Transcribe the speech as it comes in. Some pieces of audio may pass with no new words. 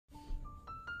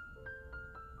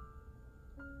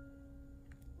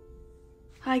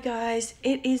Hi guys,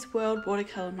 it is World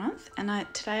Watercolor Month and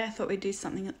today I thought we'd do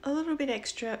something a little bit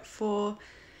extra for,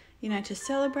 to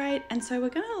celebrate, and so we're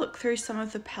going to look through some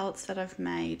of the palettes that I've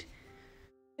made.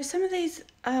 So some of these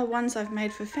are ones I've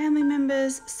made for family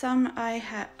members, some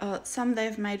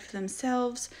they've made for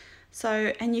themselves.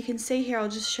 So, and you can see here, I'll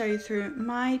just show you through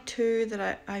my two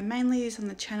that I mainly use on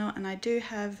the channel, and I do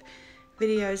have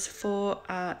videos for,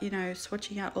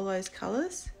 swatching out all those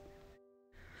colours.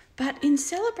 But in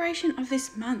celebration of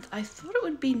this month, I thought it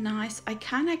would be nice. I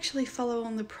can't actually follow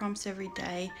on the prompts every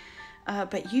day,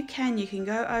 but you can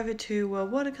go over to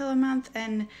World Watercolor Month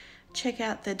and check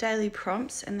out the daily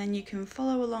prompts, and then you can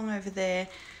follow along over there.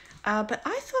 But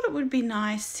I thought it would be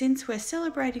nice, since we're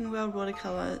celebrating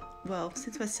watercolors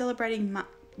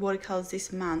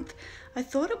this month, I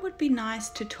thought it would be nice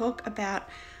to talk about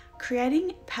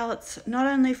creating palettes not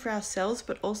only for ourselves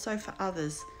but also for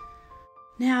others.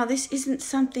 Now, this isn't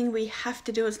something we have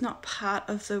to do, it's not part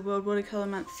of the World Watercolor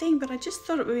Month thing, but I just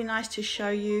thought it would be nice to show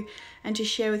you and to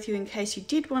share with you in case you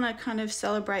did want to kind of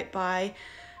celebrate by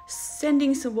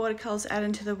sending some watercolors out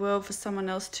into the world for someone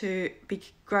else to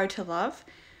grow to love.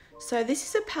 So this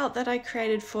is a palette that I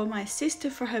created for my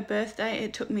sister for her birthday.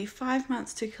 It took me 5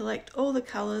 months to collect all the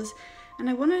colours, and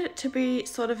I wanted it to be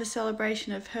sort of a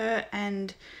celebration of her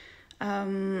and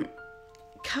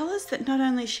colours that not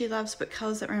only she loves but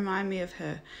colours that remind me of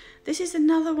her. This is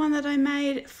another one that I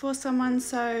made for someone,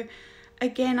 so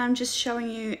again I'm just showing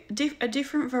you a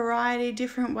different variety,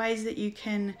 different ways that you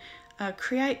can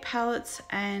create palettes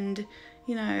and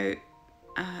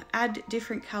add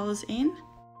different colours in.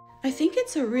 I think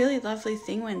it's a really lovely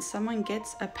thing when someone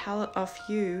gets a palette off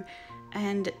you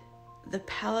and the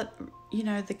palette,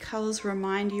 the colours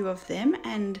remind you of them,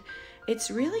 and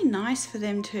it's really nice for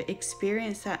them to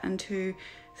experience that and to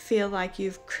feel like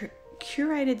you've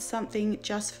curated something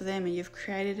just for them, and you've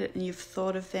created it and you've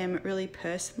thought of them really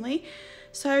personally.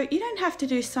 So you don't have to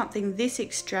do something this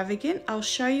extravagant. I'll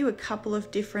show you a couple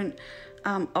of different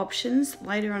options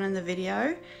later on in the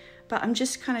video, but I'm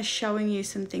just kind of showing you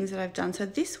some things that I've done. So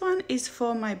this one is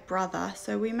for my brother.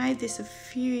 So we made this a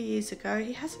few years ago.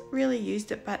 He hasn't really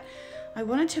used it, but I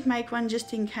wanted to make one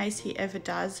just in case he ever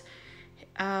does.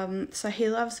 So he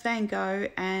loves Van Gogh,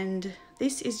 and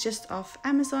this is just off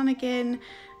Amazon again,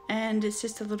 and it's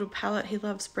just a little palette. He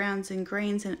loves browns and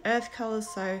greens and earth colors,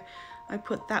 so I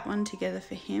put that one together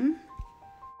for him.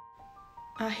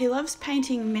 He loves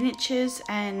painting miniatures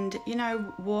and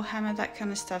Warhammer, that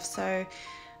kind of stuff, so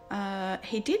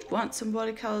he did want some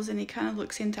watercolors, and he kind of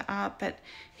looks into art, but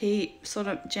he sort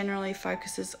of generally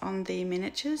focuses on the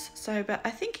miniatures. But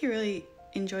I think he really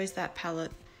enjoys that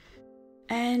palette.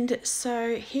 And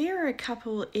so here are a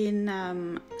couple in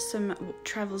some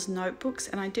Travels notebooks,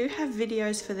 and I do have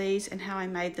videos for these and how I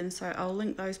made them, so I'll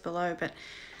link those below. But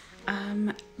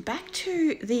back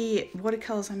to the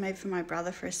watercolors I made for my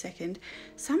brother for a second.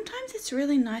 Sometimes it's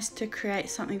really nice to create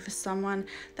something for someone.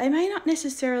 They may not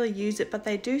necessarily use it, but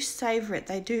they do savor it.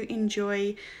 They do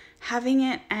enjoy having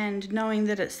it and knowing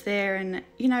that it's there, and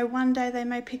one day they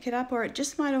may pick it up, or it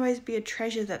just might always be a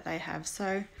treasure that they have.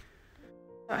 So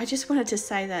I just wanted to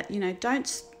say that,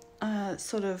 don't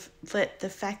sort of let the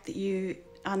fact that you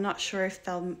are not sure if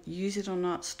they'll use it or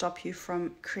not stop you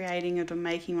from creating it or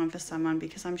making one for someone,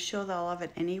 because I'm sure they'll love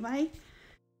it anyway.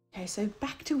 Okay, so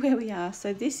back to where we are.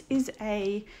 So this is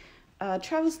a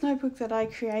Travels notebook that I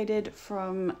created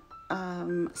from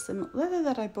some leather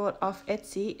that I bought off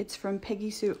Etsy. It's from Peggy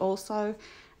Sue also,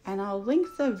 and I'll link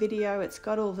the video. It's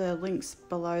got all the links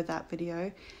below that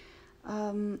video.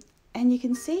 And you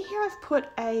can see here I've put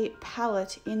a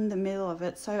palette in the middle of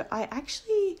it. So I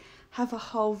actually have a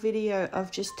whole video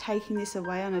of just taking this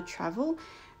away on a travel,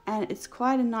 and it's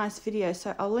quite a nice video.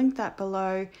 So I'll link that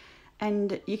below,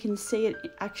 and you can see it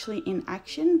actually in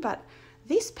action. But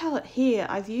this palette here,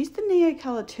 I've used the Neo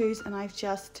Color 2s, and I've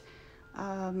just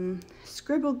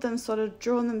scribbled them, sort of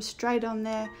drawn them straight on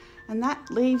there. And that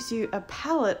leaves you a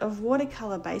palette of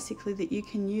watercolor basically that you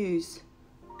can use.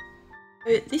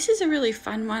 So this is a really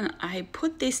fun one. I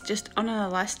put this just on an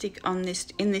elastic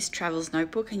in this Travels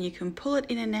notebook, and you can pull it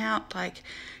in and out. Like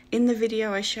in the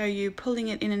video I show you pulling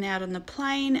it in and out on the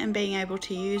plane and being able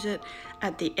to use it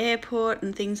at the airport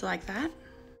and things like that.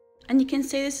 And you can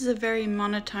see this is a very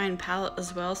monotone palette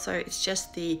as well, so it's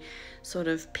just the sort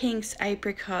of pinks,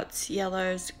 apricots,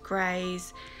 yellows,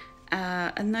 greys,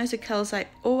 and those are colours I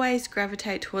always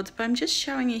gravitate towards, but I'm just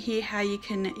showing you here how you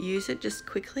can use it just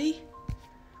quickly.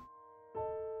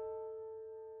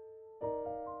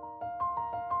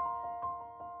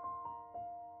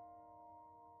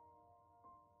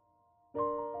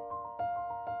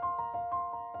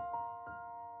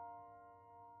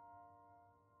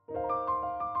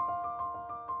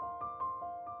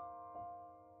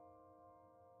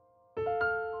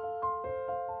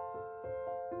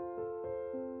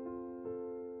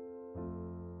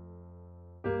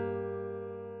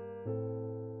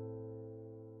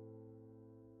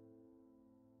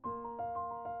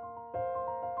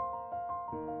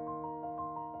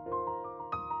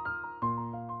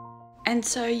 And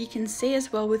so you can see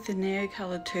as well with the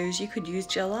Neocolor 2s, you could use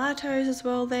gelatos as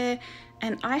well there.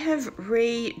 And I have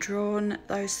redrawn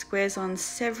those squares on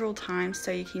several times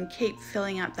so you can keep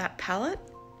filling up that palette.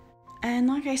 And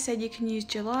like I said, you can use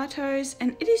gelatos,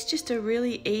 and it is just a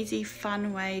really easy,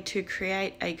 fun way to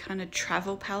create a kind of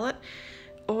travel palette.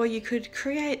 Or you could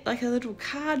create like a little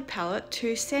card palette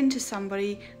to send to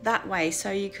somebody that way.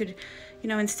 So you could, you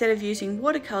know, instead of using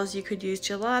watercolors, you could use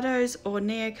gelatos or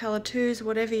Neocolor 2s,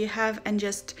 whatever you have, and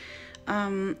just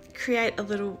create a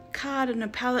little card and a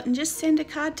palette and just send a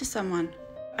card to someone.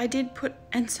 I did put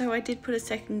a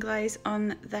second glaze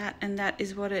on that, and that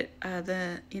is what it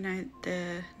the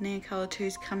Neocolor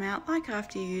 2s come out like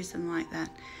after you use them like that.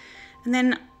 And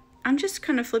then I'm just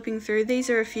kind of flipping through.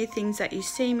 These are a few things that you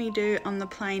see me do on the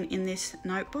plane in this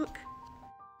notebook.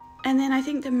 And then I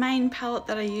think the main palette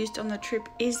that I used on the trip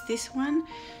is this one.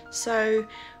 So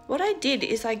what I did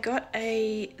is I got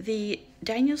the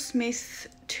Daniel Smith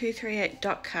 238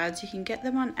 dot cards. You can get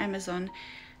them on Amazon,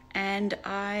 and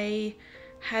I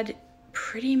had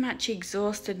pretty much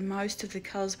exhausted most of the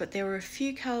colors, but there were a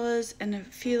few colors and a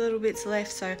few little bits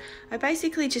left. So I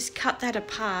basically just cut that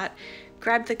apart,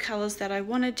 grabbed the colors that I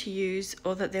wanted to use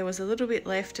or that there was a little bit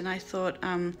left and I thought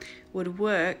would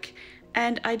work,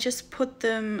 and I just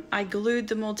I glued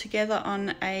them all together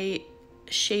on a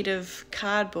sheet of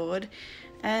cardboard,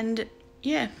 and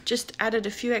yeah, just added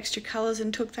a few extra colors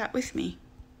and took that with me.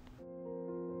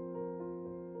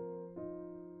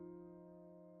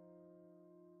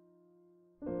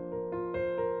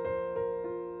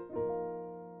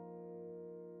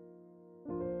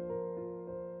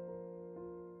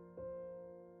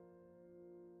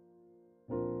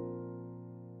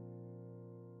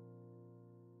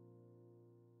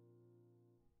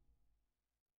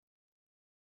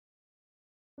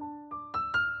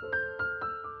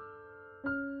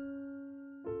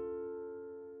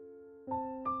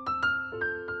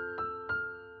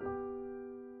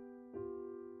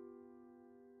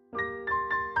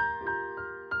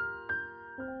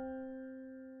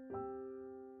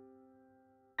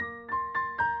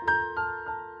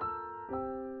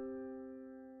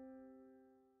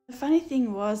 The funny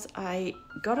thing was I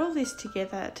got all this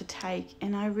together to take,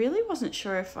 and I really wasn't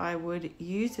sure if I would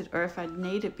use it or if I'd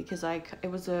need it, because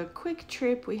it was a quick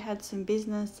trip, we had some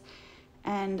business,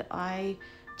 and I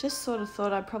just sort of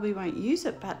thought I probably won't use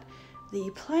it, but the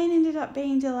plane ended up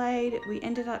being delayed. We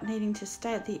ended up needing to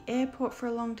stay at the airport for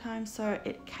a long time, so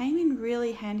it came in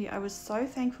really handy. I was so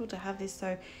thankful to have this.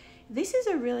 So this is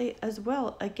a really, as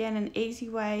well, again, an easy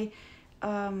way.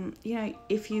 You know,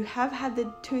 if you have had the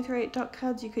 238 dot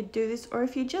cards, you could do this, or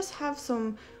if you just have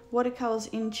some watercolors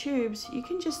in tubes, you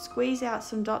can just squeeze out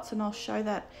some dots, and I'll show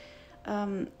that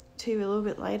to you a little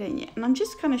bit later. And I'm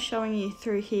just kind of showing you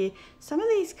through here. Some of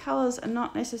these colors are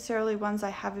not necessarily ones I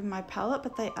have in my palette,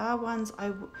 but they are ones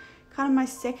kind of my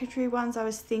secondary ones I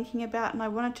was thinking about, and I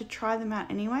wanted to try them out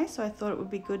anyway, so I thought it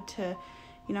would be good to,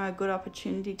 you know, a good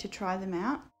opportunity to try them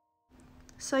out.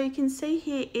 So you can see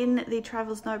here in the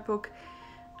Travels Notebook,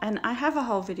 and I have a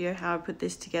whole video how I put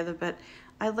this together, but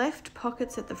I left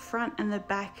pockets at the front and the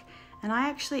back, and I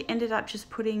actually ended up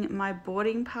just putting my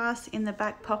boarding pass in the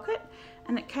back pocket,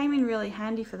 and it came in really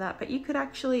handy for that. But you could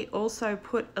actually also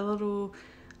put a little,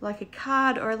 like a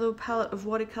card or a little palette of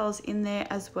watercolors in there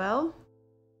as well.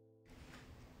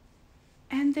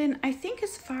 And then I think,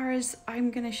 as far as I'm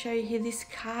going to show you here, this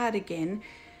card again,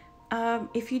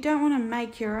 if you don't want to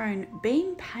make your own,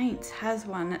 Beam Paints has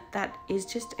one that is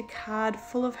just a card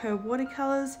full of her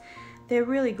watercolors. They're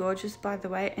really gorgeous, by the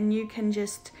way, and you can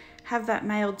just have that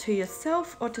mailed to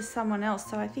yourself or to someone else.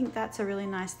 So I think that's a really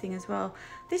nice thing as well.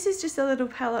 This is just a little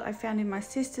palette I found in my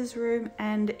sister's room,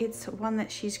 and it's one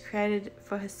that she's created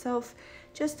for herself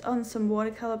just on some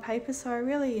watercolor paper. So I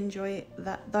really enjoy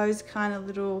those kind of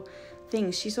little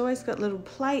things. She's always got little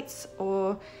plates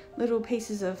or little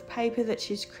pieces of paper that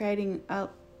she's creating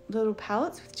little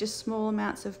palettes with just small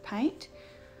amounts of paint.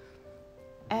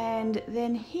 And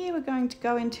then here we're going to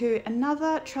go into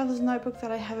another traveler's notebook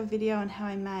that I have a video on how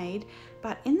I made,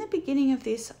 but in the beginning of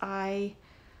this I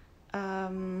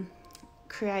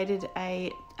created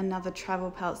another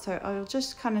travel palette, so I'll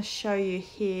just kind of show you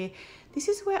here. This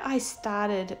is where I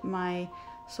started my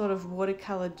sort of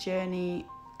watercolor journey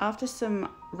after some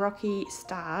rocky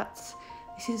starts.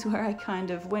 This is where I kind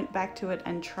of went back to it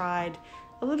and tried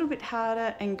a little bit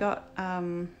harder and got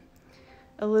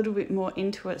a little bit more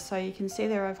into it. So you can see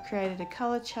there I've created a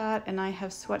color chart, and I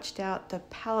have swatched out the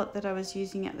palette that I was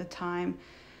using at the time.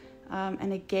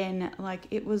 And again, like,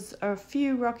 it was a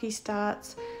few rocky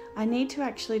starts. I need to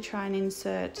actually try and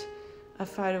insert a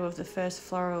photo of the first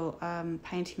floral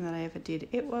painting that I ever did.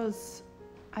 It was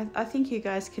I think you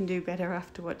guys can do better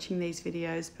after watching these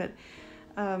videos, but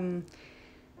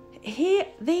here,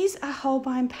 these are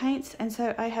Holbein paints, and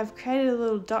so I have created a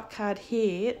little dot card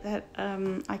here that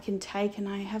I can take, and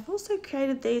I have also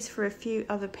created these for a few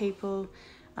other people,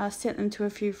 sent them to a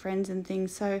few friends and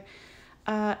things. So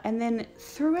and then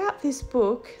throughout this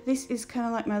book, this is kind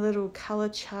of like my little color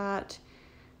chart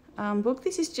book.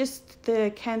 This is just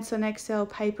the Canson XL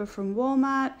paper from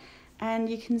Walmart, and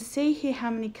you can see here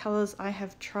how many colors I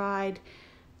have tried.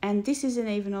 And this isn't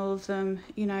even all of them,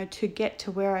 you know, to get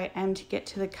to where I am, to get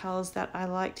to the colours that I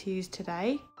like to use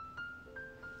today.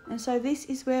 And so this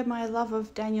is where my love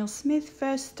of Daniel Smith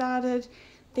first started.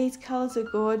 These colours are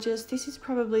gorgeous. This is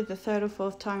probably the third or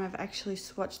fourth time I've actually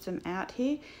swatched them out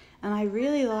here. And I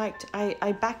really liked,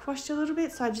 I backwashed a little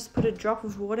bit, so I just put a drop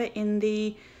of water in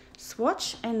the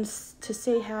swatch and to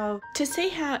see how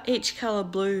each color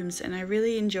blooms. And I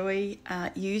really enjoy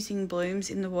using blooms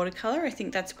in the watercolor. I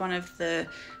think that's one of the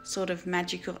sort of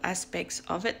magical aspects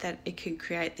of it, that it can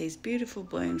create these beautiful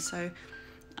blooms. So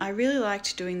I really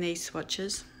liked doing these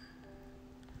swatches.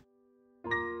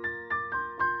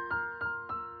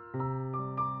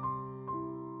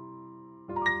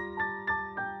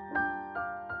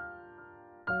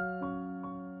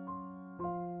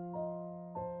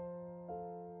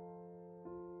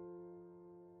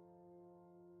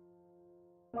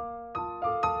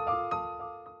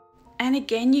 And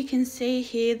again, you can see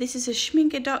here, this is a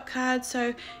Schminke dot card,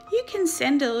 so you can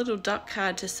send a little dot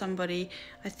card to somebody.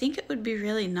 I think it would be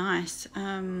really nice.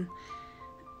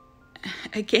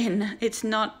 Again, it's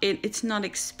not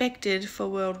expected for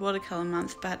World Watercolor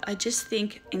Month, but I just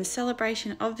think in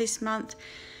celebration of this month,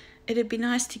 it'd be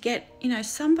nice to get, you know,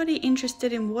 somebody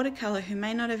interested in watercolor who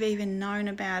may not have even known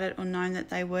about it or known that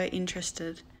they were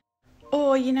interested.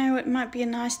 Or, you know, it might be a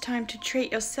nice time to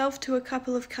treat yourself to a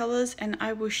couple of colours, and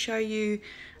I will show you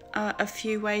a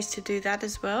few ways to do that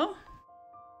as well.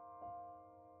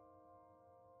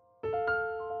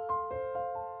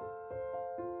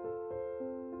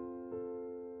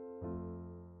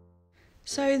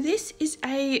 So this is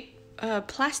a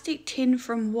plastic tin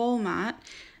from Walmart,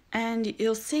 and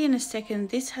you'll see in a second,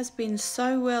 this has been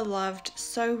so well loved,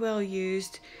 so well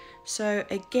used. So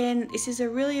again, this is a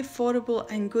really affordable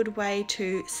and good way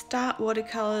to start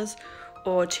watercolors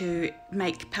or to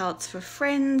make palettes for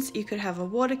friends. You could have a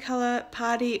watercolor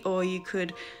party, or you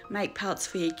could make palettes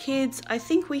for your kids. I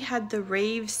think we had the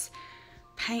Reeves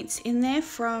paints in there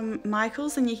from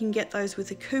Michael's, and you can get those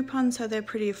with a coupon, so they're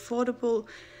pretty affordable.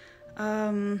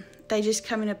 They just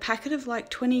come in a packet of like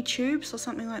 20 tubes or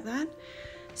something like that.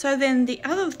 So then the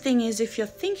other thing is, if you're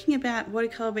thinking about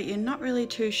watercolor but you're not really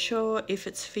too sure if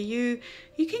it's for you,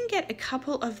 you can get a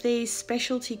couple of these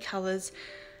specialty colors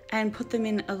and put them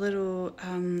in a little,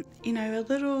 you know, a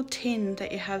little tin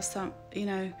that you have some, you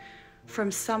know,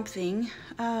 from something,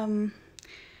 and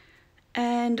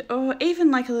or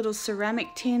even like a little ceramic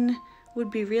tin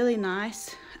would be really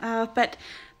nice. But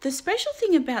the special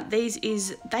thing about these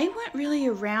is they weren't really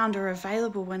around or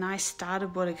available when I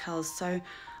started watercolors, so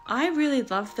I really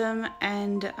love them.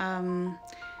 And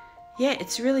yeah,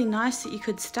 it's really nice that you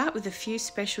could start with a few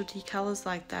specialty colors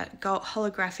like that, gold,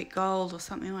 holographic gold or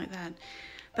something like that.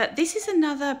 But this is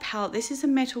another palette. This is a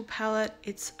metal palette.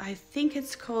 I think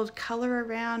it's called Color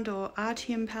Around or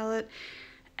Artium palette,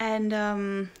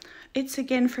 and it's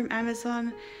again from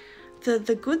Amazon.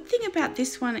 The good thing about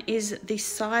this one is the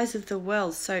size of the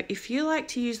wells. So if you like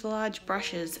to use large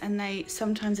brushes, and they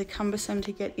sometimes are cumbersome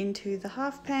to get into the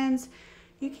half pans,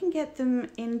 you can get them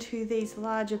into these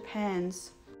larger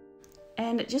pans,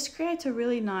 and it just creates a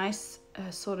really nice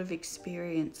sort of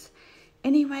experience.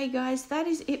 Anyway guys, that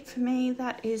is it for me.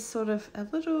 That is sort of a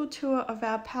little tour of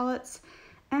our palettes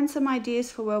and some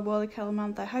ideas for World Watercolor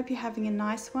Month. I hope you're having a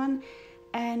nice one,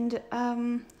 and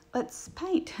let's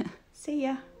paint. See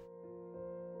ya.